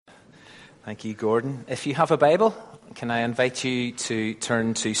Thank you, Gordon. If you have a Bible, can I invite you to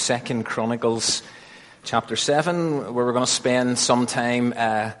turn to 2 Chronicles chapter 7, where we're going to spend some time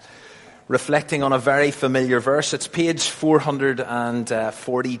reflecting on a very familiar verse. It's page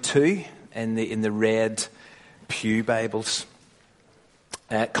 442 in the red Pew Bibles.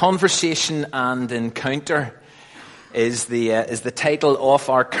 Conversation and Encounter is the title of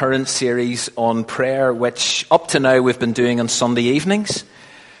our current series on prayer, which up to now we've been doing on Sunday evenings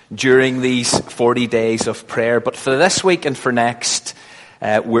during these 40 days of prayer. But for this week and for next,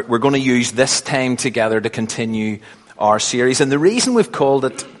 we're going to use this time together to continue our series. And the reason we've called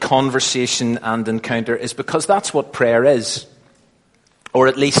it Conversation and Encounter is because that's what prayer is. Or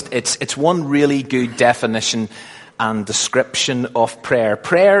at least it's one really good definition and description of prayer.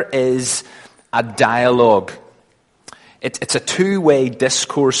 Prayer is a dialogue. It's a two-way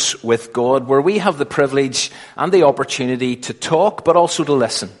discourse with God where we have the privilege and the opportunity to talk, but also to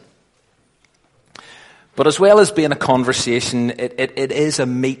listen. But as well as being a conversation, it is a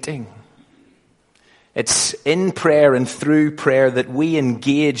meeting. It's in prayer and through prayer that we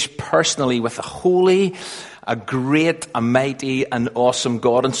engage personally with a holy, a great, a mighty, and awesome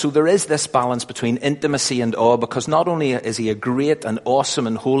God. And so there is this balance between intimacy and awe, because not only is he a great and awesome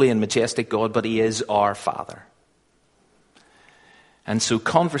and holy and majestic God, but he is our Father. And so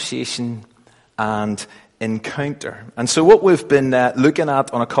conversation and encounter. And so what we've been looking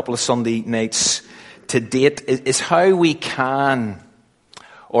at on a couple of Sunday nights to date is how we can,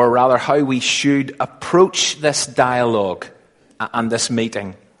 or rather how we should approach this dialogue and this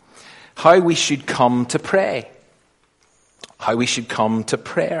meeting. How we should come to pray. How we should come to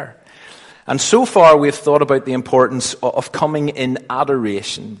prayer. And so far we've thought about the importance of coming in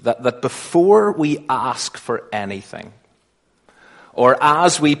adoration. That before we ask for anything, or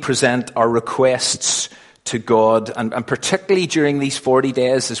as we present our requests to God, and particularly during these 40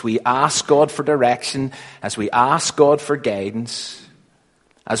 days as we ask God for direction, as we ask God for guidance,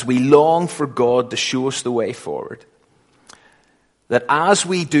 as we long for God to show us the way forward, that as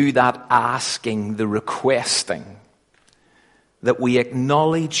we do that asking, the requesting, that we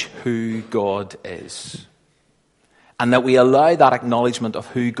acknowledge who God is. And that we allow that acknowledgement of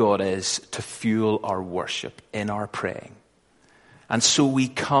who God is to fuel our worship in our praying. And so we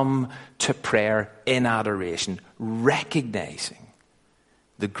come to prayer in adoration, recognizing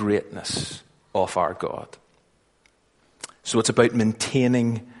the greatness of our God. So it's about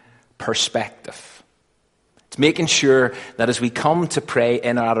maintaining perspective. It's making sure that as we come to pray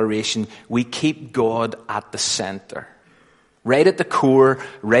in adoration, we keep God at the center. Right at the core,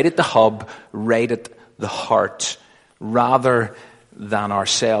 right at the hub, right at the heart, rather than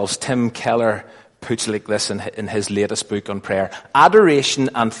ourselves. Tim Keller puts it like this in his latest book on prayer. Adoration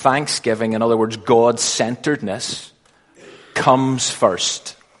and thanksgiving, in other words, God-centeredness, comes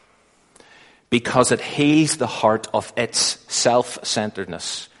first because it heals the heart of its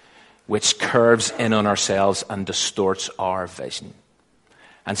self-centeredness, which curves in on ourselves and distorts our vision.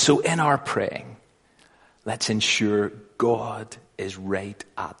 And so in our praying, let's ensure God is right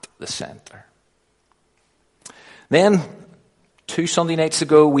at the center. Then, 2 Sunday nights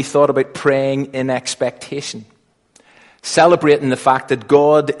ago, we thought about praying in expectation. Celebrating the fact that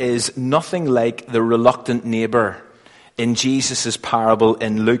God is nothing like the reluctant neighbor in Jesus' parable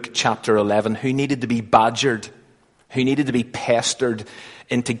in Luke chapter 11, who needed to be badgered, who needed to be pestered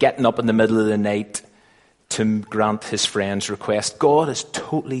into getting up in the middle of the night to grant his friend's request. God is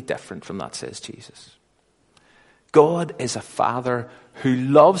totally different from that, says Jesus. God is a father who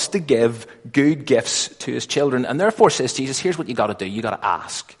loves to give good gifts to his children. And therefore, says Jesus, here's what you got to do. You got to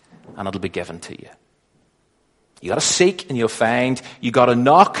ask, and it'll be given to you. You got to seek, and you'll find. You got to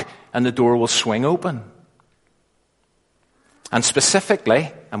knock, and the door will swing open. And specifically,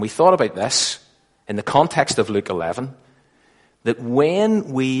 and we thought about this in the context of Luke 11, that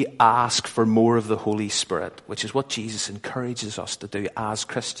when we ask for more of the Holy Spirit, which is what Jesus encourages us to do as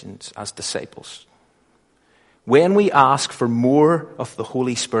Christians, as disciples, when we ask for more of the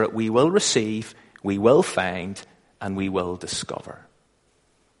Holy Spirit, we will receive, we will find, and we will discover.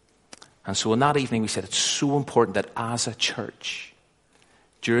 And so on that evening we said it's so important that as a church,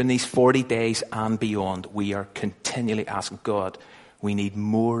 during these 40 days and beyond, we are continually asking God, we need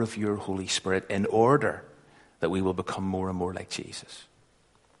more of your Holy Spirit in order that we will become more and more like Jesus.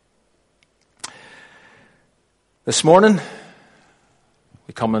 This morning,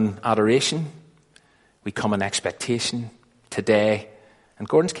 we come in adoration. We come in expectation today, and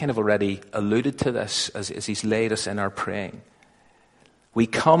Gordon's kind of already alluded to this as he's laid us in our praying. We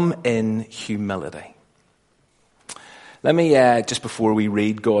come in humility. Let me, just before we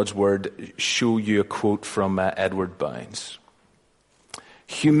read God's word, show you a quote from Edward Bounds.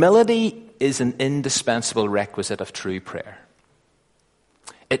 Humility is an indispensable requisite of true prayer.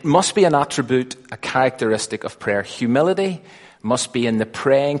 It must be an attribute, a characteristic of prayer. Humility must be in the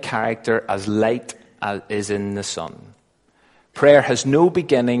praying character as light as is in the sun. Prayer has no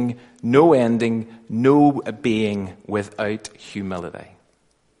beginning, no ending, no being without humility.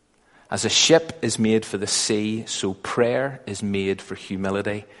 As a ship is made for the sea, so prayer is made for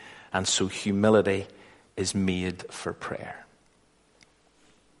humility, and so humility is made for prayer.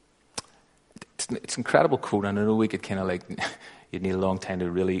 It's an incredible quote, and I know we could you'd need a long time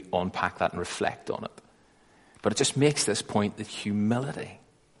to really unpack that and reflect on it. But it just makes this point that humility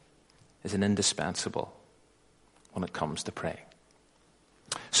is an indispensable when it comes to praying.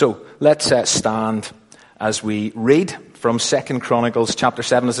 So let's stand as we read from 2 Chronicles chapter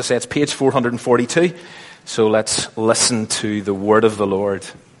 7. As I say, it's page 442. So let's listen to the word of the Lord.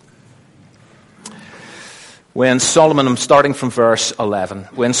 When Solomon, I'm starting from verse 11.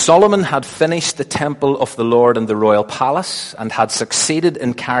 When Solomon had finished the temple of the Lord and the royal palace, and had succeeded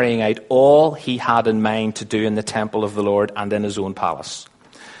in carrying out all he had in mind to do in the temple of the Lord and in his own palace,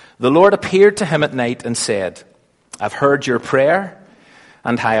 the Lord appeared to him at night and said, I've heard your prayer,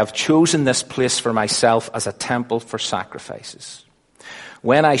 and I have chosen this place for myself as a temple for sacrifices.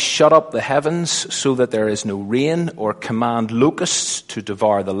 When I shut up the heavens so that there is no rain, or command locusts to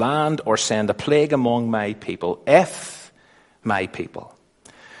devour the land, or send a plague among my people, if my people,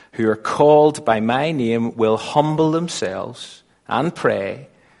 who are called by my name, will humble themselves and pray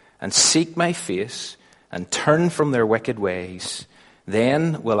and seek my face and turn from their wicked ways,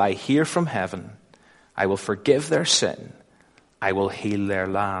 then will I hear from heaven, I will forgive their sin, I will heal their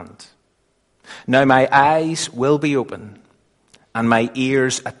land. Now my eyes will be open, and my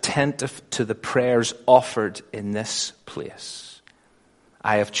ears attentive to the prayers offered in this place.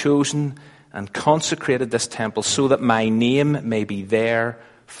 I have chosen and consecrated this temple so that my name may be there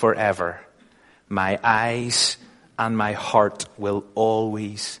forever. My eyes and my heart will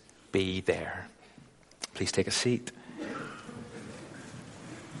always be there. Please take a seat.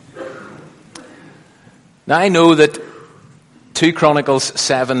 Now I know that 2 Chronicles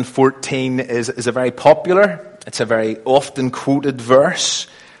 7:14 is a very popular, it's a very often quoted verse,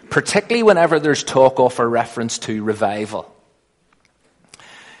 particularly whenever there's talk of or reference to revival.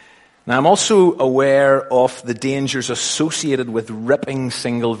 Now I'm also aware of the dangers associated with ripping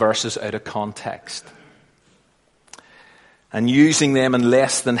single verses out of context and using them in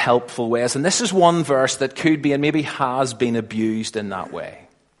less than helpful ways. And this is one verse that could be and maybe has been abused in that way.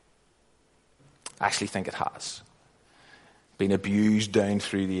 I actually think it has been abused down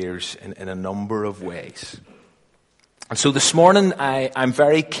through the years in a number of ways. And so this morning, I'm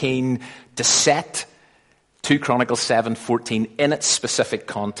very keen to set 2 Chronicles 7:14 in its specific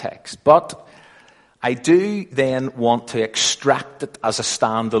context. But I do then want to extract it as a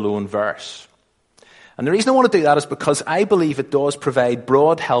standalone verse. And the reason I want to do that is because I believe it does provide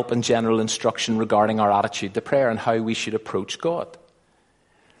broad help and general instruction regarding our attitude to prayer and how we should approach God.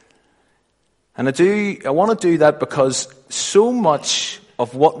 And I want to do that because so much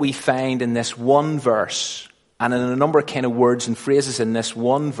of what we find in this one verse, and in a number of kind of words and phrases in this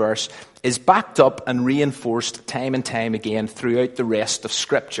one verse, is backed up and reinforced time and time again throughout the rest of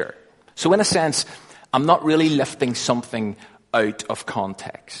Scripture. So in a sense, I'm not really lifting something out of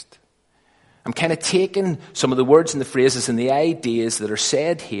context. I'm kind of taking some of the words and the phrases and the ideas that are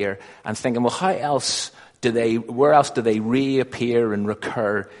said here and thinking, well, where else do they reappear and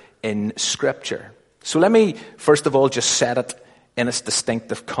recur in Scripture? So let me, first of all, just set it in its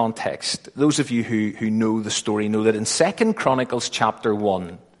distinctive context. Those of you who know the story know that in 2 Chronicles chapter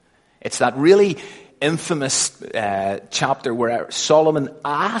 1, it's that really infamous chapter where Solomon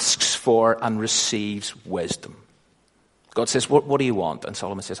asks for and receives wisdom. God says, what do you want? And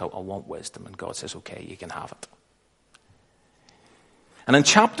Solomon says, I want wisdom. And God says, okay, you can have it. And in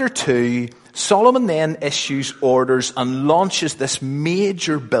chapter 2, Solomon then issues orders and launches this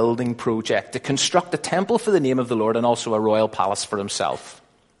major building project to construct a temple for the name of the Lord and also a royal palace for himself.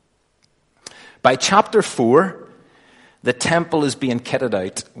 By chapter 4, the temple is being kitted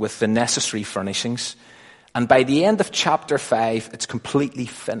out with the necessary furnishings. And by the end of chapter 5, it's completely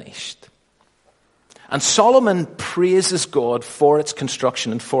finished. And Solomon praises God for its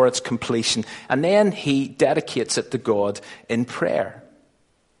construction and for its completion. And then he dedicates it to God in prayer.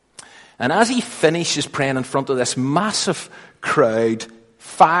 And as he finishes praying in front of this massive crowd,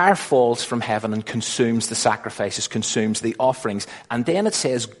 fire falls from heaven and consumes the sacrifices, consumes the offerings. And then it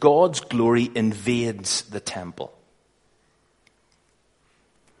says God's glory invades the temple.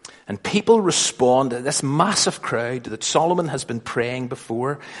 And people respond to this massive crowd that Solomon has been praying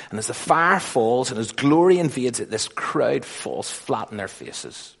before. And as the fire falls and as glory invades it, this crowd falls flat on their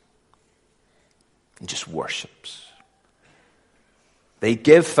faces and just worships. They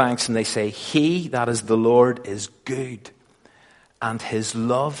give thanks and they say, He, that is the Lord, is good, and His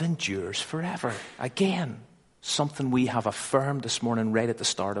love endures forever. Again, something we have affirmed this morning right at the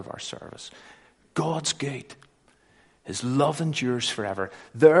start of our service. God's good. His love endures forever.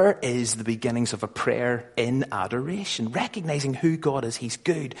 There is the beginnings of a prayer in adoration, recognizing who God is. He's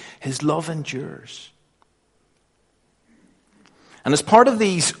good. His love endures. And as part of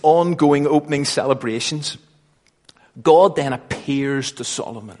these ongoing opening celebrations, God then appears to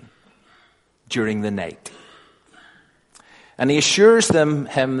Solomon during the night. And he assures him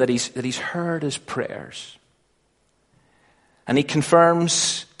that he's heard his prayers. And he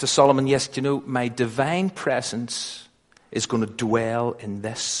confirms to Solomon, yes, my divine presence is going to dwell in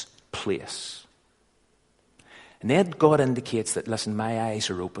this place. And then God indicates that, listen, my eyes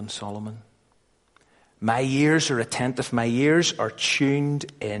are open, Solomon. My ears are attentive. My ears are tuned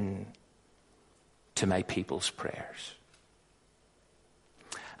in to my people's prayers.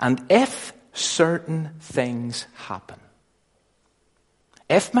 And if certain things happen,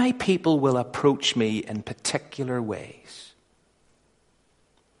 if my people will approach me in particular ways,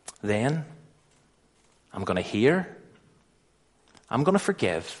 then I'm going to hear, I'm going to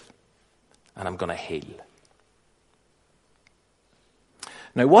forgive, and I'm going to heal.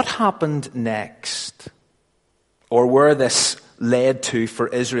 Now, what happened next, or where this led to for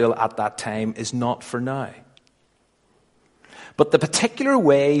Israel at that time, is not for now. But the particular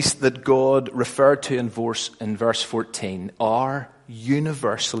ways that God referred to in verse 14 are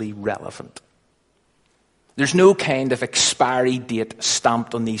universally relevant. There's no kind of expiry date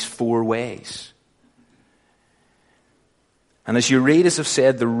stamped on these 4 ways. And as you read, as I've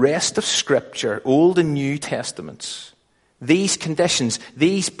said, the rest of Scripture, Old and New Testaments, these conditions,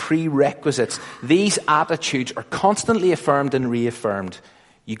 these prerequisites, these attitudes are constantly affirmed and reaffirmed.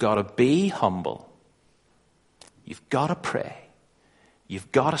 You've got to be humble. You've got to pray.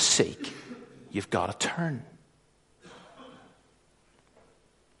 You've got to seek. You've got to turn.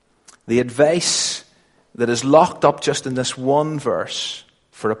 The advice that is locked up just in this one verse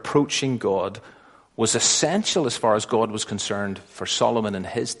for approaching God was essential as far as God was concerned for Solomon in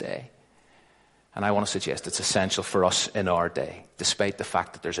his day. And I want to suggest it's essential for us in our day, despite the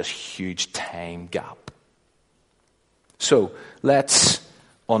fact that there's this huge time gap. So let's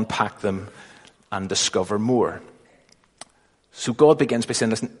unpack them and discover more. So God begins by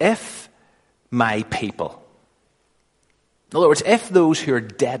saying, listen, if my people, in other words, if those who are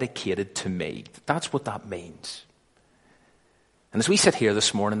dedicated to me, that's what that means. And as we sit here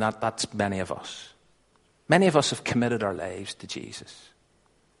this morning, that's many of us. Many of us have committed our lives to Jesus.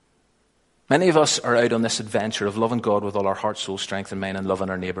 Many of us are out on this adventure of loving God with all our heart, soul, strength, and mind, and loving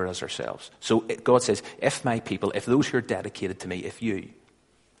our neighbour as ourselves. So God says, if my people, if those who are dedicated to me, if you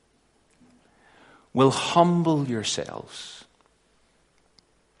will humble yourselves.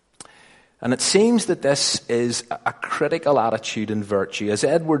 And it seems that this is a critical attitude and virtue. As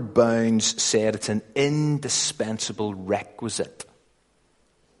Edward Bounds said, it's an indispensable requisite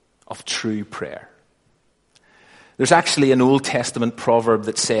of true prayer. There's actually an Old Testament proverb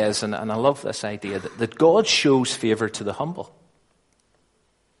that says, and I love this idea, that God shows favour to the humble.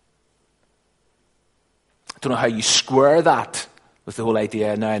 I don't know how you square that with the whole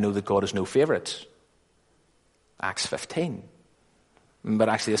idea, now I know that God has no favourites. Acts 15. But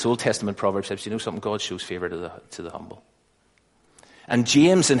actually this Old Testament proverb says, something? God shows favour to the humble. And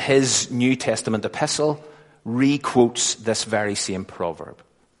James in his New Testament epistle re-quotes this very same proverb.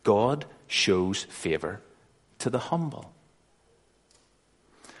 God shows favour to the humble.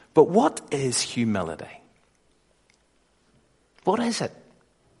 But what is humility? What is it?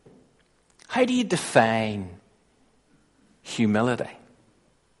 How do you define humility?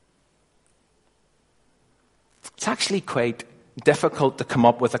 It's actually quite difficult to come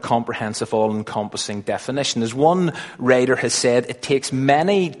up with a comprehensive, all-encompassing definition. As one writer has said, it takes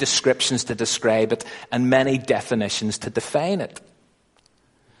many descriptions to describe it and many definitions to define it.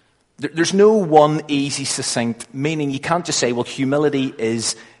 There's no one easy, succinct meaning. You can't just say, well, humility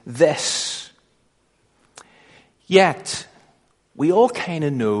is this. Yet, we all kind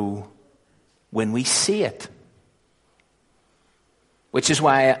of know when we see it. Which is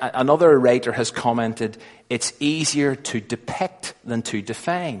why another writer has commented, it's easier to depict than to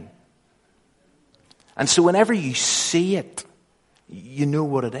define. And so whenever you see it, you know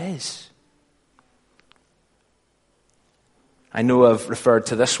what it is. I know I've referred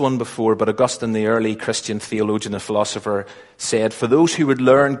to this one before, but Augustine, the early Christian theologian and philosopher, said, for those who would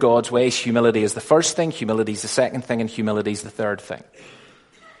learn God's ways, humility is the first thing, humility is the second thing, and humility is the third thing.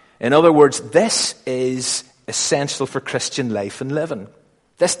 In other words, this is essential for Christian life and living.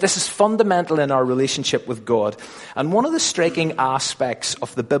 This is fundamental in our relationship with God. And one of the striking aspects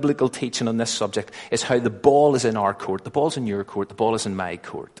of the biblical teaching on this subject is how the ball is in our court. The ball's in your court. The ball is in my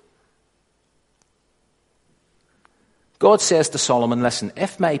court. God says to Solomon, listen,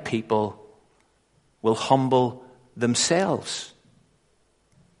 if my people will humble themselves,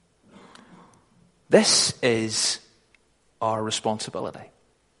 this is our responsibility.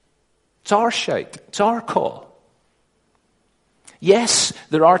 It's our shout. It's our call. Yes,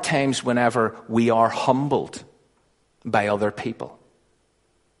 there are times whenever we are humbled by other people,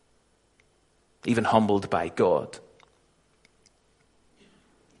 even humbled by God.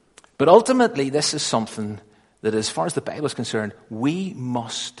 But ultimately, this is something that, as far as the Bible is concerned, we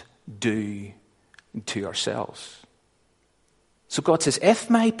must do to ourselves. So God says, if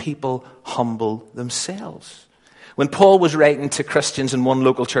my people humble themselves. When Paul was writing to Christians in one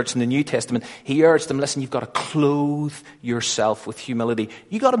local church in the New Testament, he urged them, listen, you've got to clothe yourself with humility.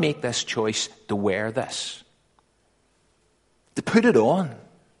 You've got to make this choice to wear this, to put it on,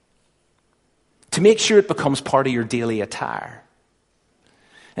 to make sure it becomes part of your daily attire.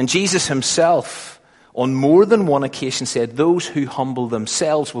 And Jesus himself, on more than one occasion, said, those who humble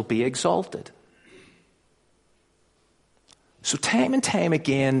themselves will be exalted. So time and time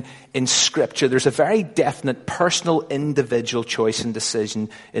again in Scripture, there's a very definite personal, individual choice and decision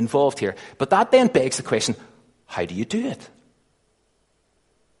involved here. But that then begs the question, how do you do it?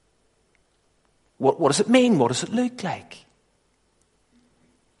 What does it mean? What does it look like?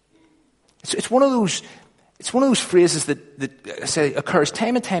 It's one of those phrases that I say occurs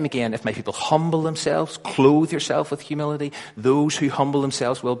time and time again. If my people humble themselves, clothe yourself with humility, those who humble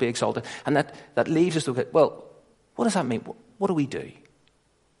themselves will be exalted. And that leaves us to go, well, what does that mean? What do we do?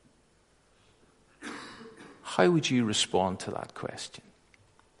 How would you respond to that question?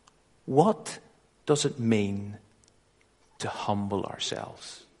 What does it mean to humble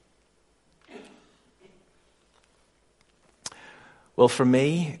ourselves? Well, for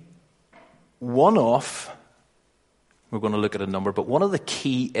me, we're going to look at a number, but one of the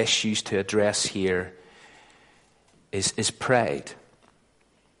key issues to address here is pride.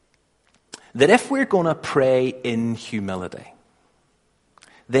 That if we're going to pray in humility,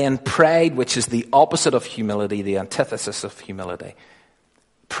 then pride, which is the opposite of humility, the antithesis of humility,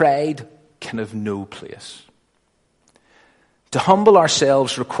 pride can have no place. To humble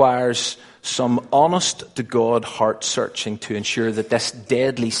ourselves requires some honest-to-God heart searching to ensure that this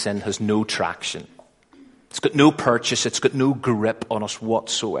deadly sin has no traction. It's got no purchase, it's got no grip on us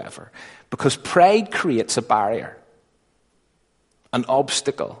whatsoever. Because pride creates a barrier, an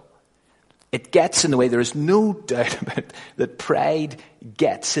obstacle. It gets in the way. There is no doubt about it, that pride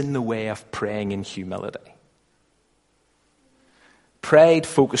gets in the way of praying in humility. Pride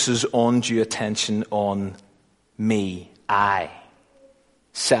focuses undue attention on me, I,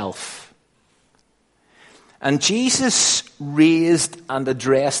 self. And Jesus raised and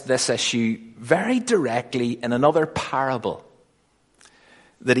addressed this issue very directly in another parable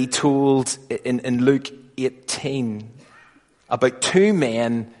that he told in Luke 18 about two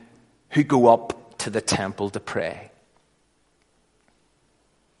men who go up to the temple to pray.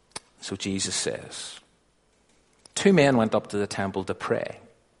 So Jesus says, two men went up to the temple to pray.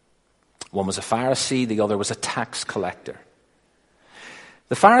 One was a Pharisee, the other was a tax collector.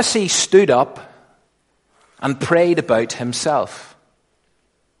 The Pharisee stood up and prayed about himself.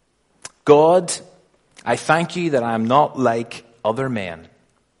 God, I thank you that I am not like other men,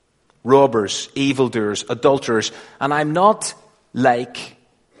 robbers, evildoers, adulterers, and I'm not like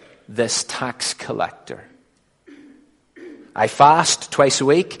this tax collector. I fast twice a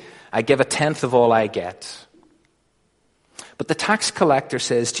week. I give 1/10 of all I get. But the tax collector,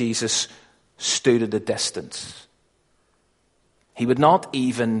 says Jesus, stood at a distance. He would not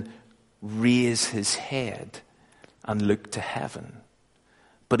even raise his head and look to heaven.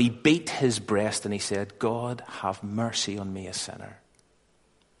 But he beat his breast and he said, God, have mercy on me, a sinner.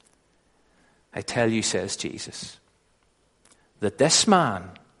 I tell you, says Jesus, that this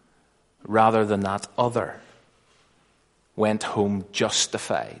man, rather than that other, went home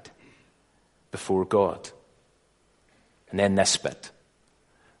justified before God. And then this bit.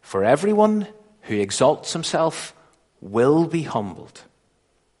 For everyone who exalts himself will be humbled,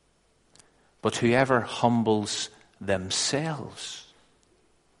 but whoever humbles themselves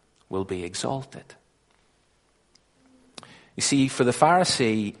will be exalted. You see, for the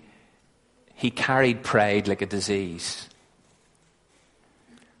Pharisee, he carried pride like a disease.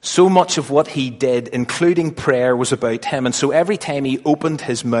 So much of what he did, including prayer, was about him. And so every time he opened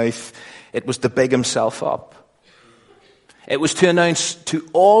his mouth, it was to big himself up. It was to announce to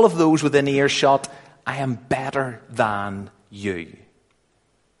all of those within earshot, I am better than you.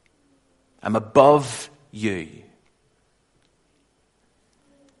 I'm above you.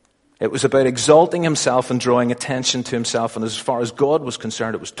 It was about exalting himself and drawing attention to himself. And as far as God was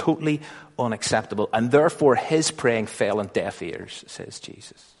concerned, it was totally unacceptable. And therefore, his praying fell on deaf ears, says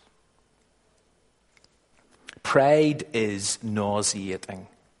Jesus. Pride is nauseating.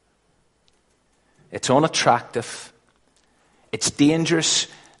 It's unattractive. It's dangerous.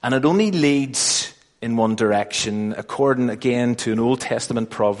 And it only leads in one direction, according again to an Old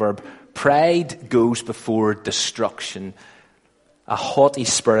Testament proverb. Pride goes before destruction. A haughty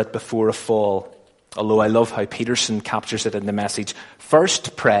spirit before a fall. Although I love how Peterson captures it in the Message.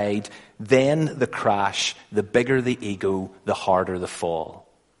 First pride, then the crash. The bigger the ego, the harder the fall.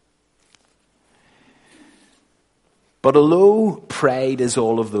 But although pride is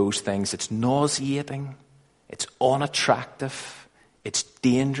all of those things, it's nauseating, it's unattractive, it's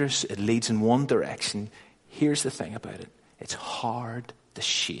dangerous, it leads in one direction. Here's the thing about it. It's hard to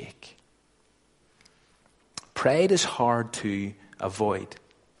shake. Pride is hard to avoid.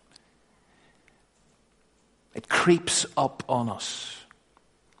 It creeps up on us.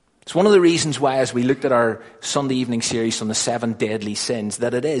 It's one of the reasons why, as we looked at our Sunday evening series on the 7 deadly sins,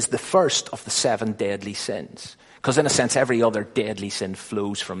 that it is the first of the 7 deadly sins. Because in a sense, every other deadly sin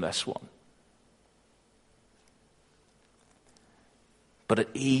flows from this one. But it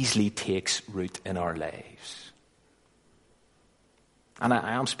easily takes root in our lives. And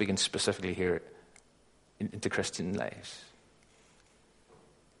I am speaking specifically here into Christian lives.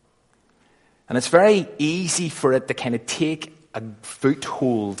 And it's very easy for it to kind of take a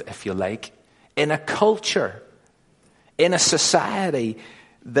foothold, if you like, in a culture, in a society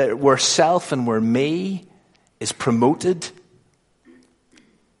where self and where me is promoted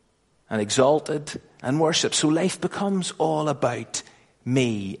and exalted and worshipped. So life becomes all about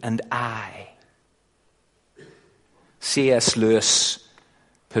me and I. C.S. Lewis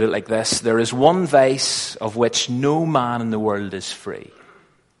put it like this: there is one vice of which no man in the world is free,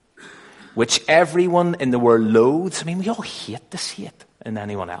 which everyone in the world loathes. I mean, we all hate to see it in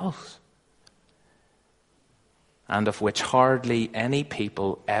anyone else. And of which hardly any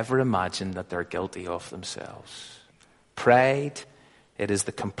people ever imagine that they're guilty of themselves. Pride, it is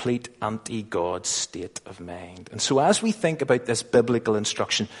the complete anti-God state of mind. And so as we think about this biblical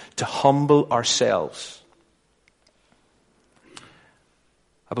instruction to humble ourselves,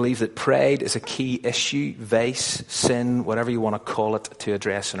 I believe that pride is a key issue, vice, sin, whatever you want to call it, to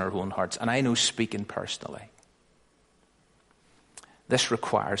address in our own hearts. And I know, speaking personally, this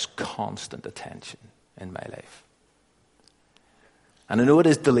requires constant attention in my life. And I know it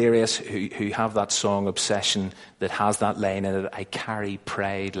is Delirious who have that song, Obsession, that has that line in it, I carry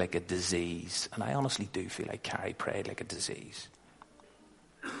pride like a disease. And I honestly do feel I carry pride like a disease.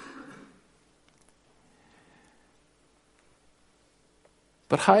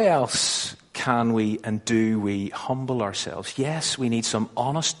 But how else can we and do we humble ourselves? Yes, we need some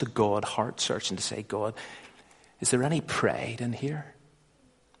honest-to-God heart searching to say, God, is there any pride in here?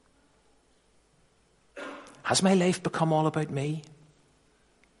 Has my life become all about me?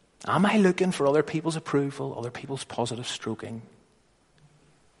 Am I looking for other people's approval, other people's positive stroking?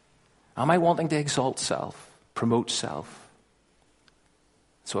 Am I wanting to exalt self, promote self?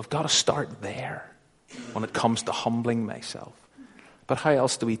 So I've got to start there when it comes to humbling myself. But how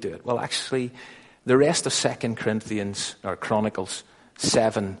else do we do it? Well, actually, the rest of 2 Corinthians, or Chronicles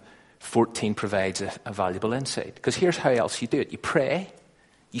 7:14 provides a valuable insight. Because here's how else you do it. You pray,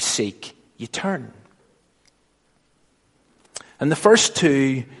 you seek, you turn. And the first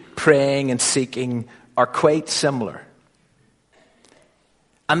two, praying and seeking, are quite similar.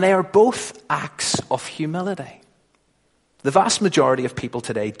 And they are both acts of humility. The vast majority of people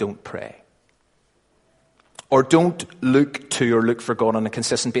today don't pray. Or don't look to or look for God on a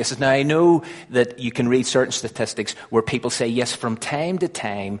consistent basis. Now, I know that you can read certain statistics where people say, yes, from time to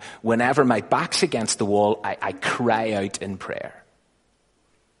time, whenever my back's against the wall, I cry out in prayer.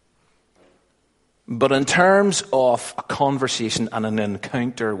 But in terms of a conversation and an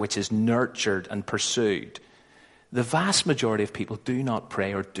encounter which is nurtured and pursued, the vast majority of people do not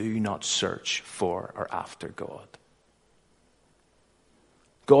pray or do not search for or after God.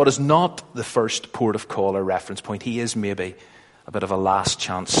 God is not the first port of call or reference point. He is maybe a bit of a last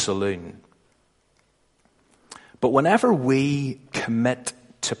chance saloon. But whenever we commit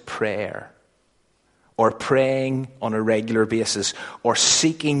to prayer or praying on a regular basis, or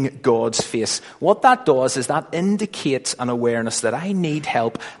seeking God's face, what that does is that indicates an awareness that I need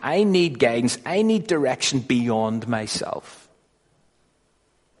help, I need guidance, I need direction beyond myself.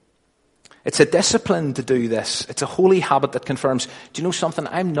 It's a discipline to do this. It's a holy habit that confirms, do you know something?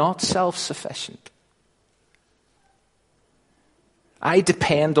 I'm not self-sufficient. I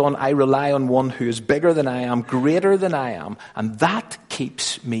rely on one who is bigger than I am, greater than I am, and that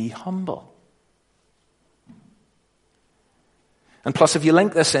keeps me humble. And plus, if you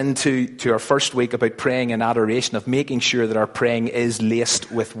link this into our first week about praying in adoration, of making sure that our praying is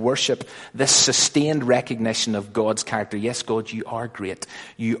laced with worship, this sustained recognition of God's character. Yes, God, you are great.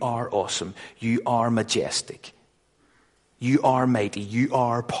 You are awesome. You are majestic. You are mighty. You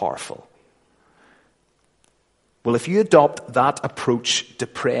are powerful. Well, if you adopt that approach to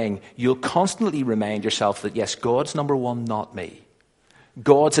praying, you'll constantly remind yourself that, yes, God's number one, not me.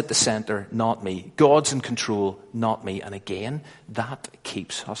 God's at the center, not me. God's in control, not me. And again, that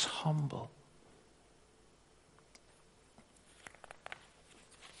keeps us humble.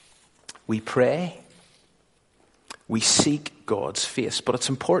 We pray, we seek God's face. But it's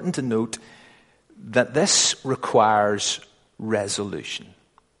important to note that this requires resolution.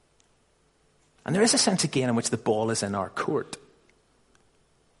 And there is a sense, again, in which the ball is in our court.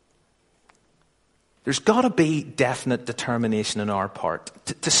 There's got to be definite determination on our part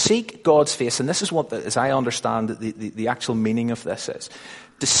to seek God's face. And this is what, as I understand the actual meaning of this is.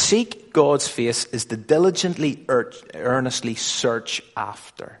 To seek God's face is to diligently, earnestly search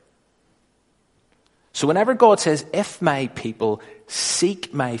after. So whenever God says, if my people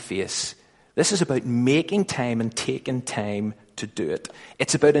seek my face, this is about making time and taking time to do it.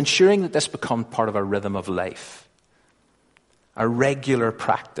 It's about ensuring that this becomes part of our rhythm of life, a regular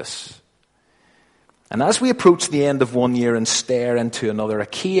practice. And as we approach the end of one year and stare into another, a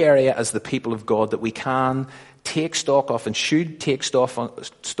key area as the people of God that we can take stock of and should take stock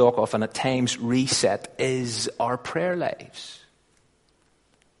of and at times reset is our prayer lives.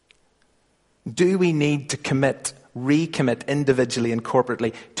 Do we need to recommit individually and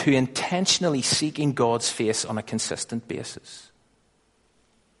corporately to intentionally seeking God's face on a consistent basis?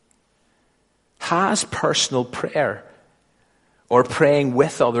 Has personal prayer or praying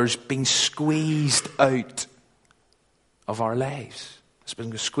with others been squeezed out of our lives? It's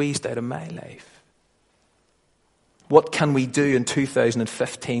been squeezed out of my life. What can we do in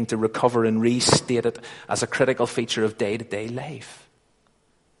 2015 to recover and restate it as a critical feature of day-to-day life?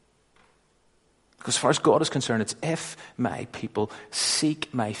 Because as far as God is concerned, it's if my people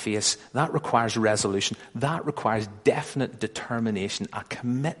seek my face. That requires resolution. That requires definite determination, a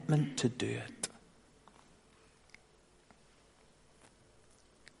commitment to do it.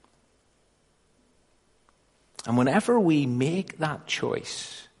 And whenever we make that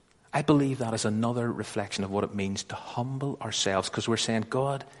choice, I believe that is another reflection of what it means to humble ourselves, because we're saying,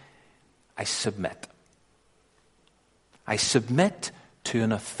 God, I submit. I submit to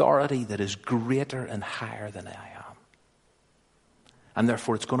an authority that is greater and higher than I am. And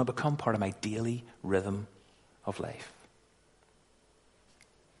therefore it's going to become part of my daily rhythm of life.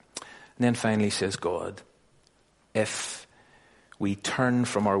 And then finally says God, if we turn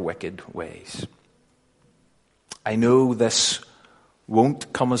from our wicked ways. I know this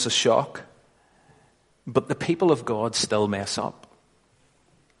won't come as a shock, but the people of God still mess up.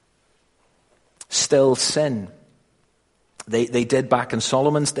 Still sin. They did back in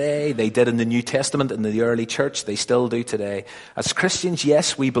Solomon's day. They did in the New Testament, in the early church. They still do today. As Christians,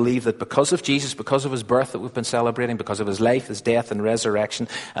 yes, we believe that because of Jesus, because of his birth that we've been celebrating, because of his life, his death and resurrection,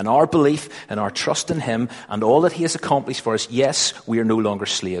 and our belief and our trust in him and all that he has accomplished for us, yes, we are no longer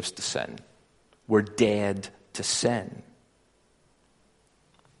slaves to sin. We're dead to sin.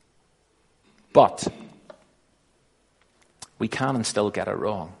 But we can and still get it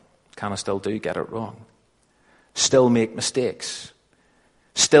wrong. Can and still do get it wrong. Still make mistakes.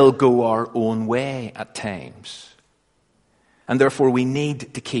 Still go our own way at times. And therefore we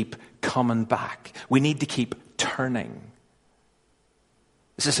need to keep coming back. We need to keep turning.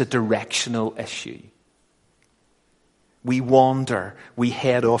 This is a directional issue. We wander. We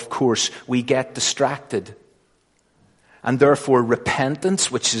head off course. We get distracted. And therefore repentance,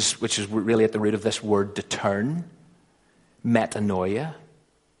 which is really at the root of this word to turn, metanoia,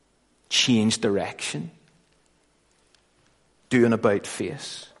 change direction, do an about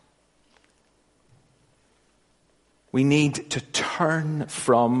face. We need to turn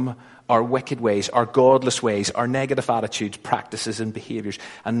from our wicked ways, our godless ways, our negative attitudes, practices, and behaviors.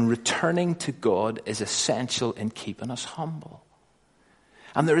 And returning to God is essential in keeping us humble.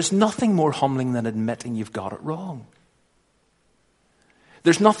 And there is nothing more humbling than admitting you've got it wrong.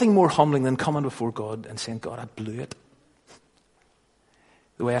 There's nothing more humbling than coming before God and saying, God, I blew it.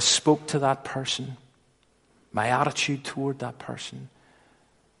 The way I spoke to that person, my attitude toward that person,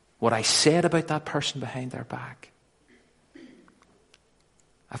 what I said about that person behind their back.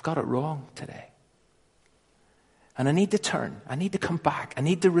 I've got it wrong today. And I need to turn. I need to come back. I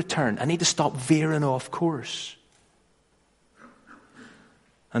need to return. I need to stop veering off course.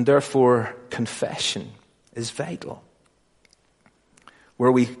 And therefore, confession is vital.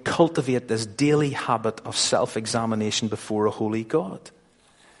 Where we cultivate this daily habit of self-examination before a holy God.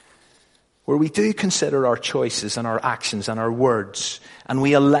 Where we do consider our choices and our actions and our words, and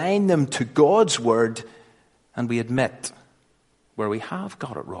we align them to God's word, and we admit where we have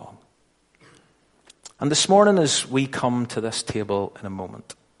got it wrong. And this morning, as we come to this table in a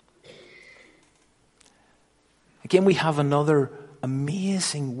moment, again, we have another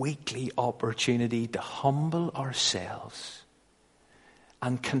amazing weekly opportunity to humble ourselves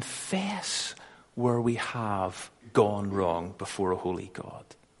and confess where we have gone wrong before a holy God.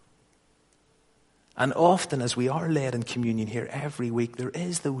 And often, as we are led in communion here every week, there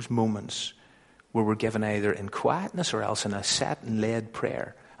is those moments where we're given either in quietness or else in a set and led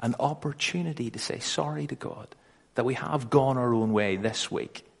prayer an opportunity to say sorry to God that we have gone our own way this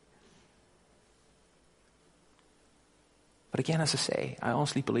week. But again, as I say, I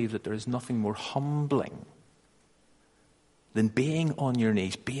honestly believe that there is nothing more humbling than being on your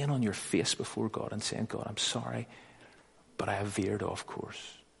knees, being on your face before God and saying, God, I'm sorry, but I have veered off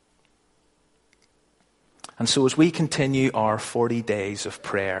course. And so as we continue our 40 days of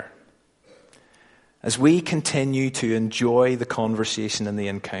prayer, as we continue to enjoy the conversation and the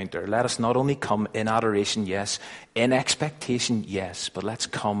encounter, let us not only come in adoration, yes, in expectation, yes, but let's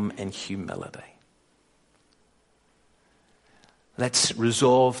come in humility. Let's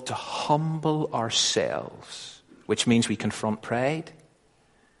resolve to humble ourselves, which means we confront pride,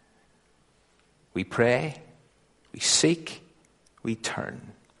 we pray, we seek, we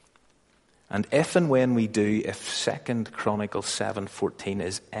turn. And if and when we do, if 2 Chronicles 7:14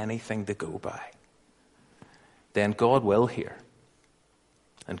 is anything to go by, then God will hear,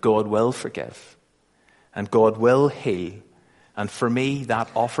 and God will forgive, and God will heal. And for me, that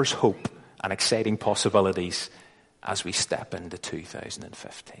offers hope and exciting possibilities as we step into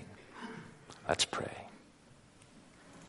 2015. Let's pray.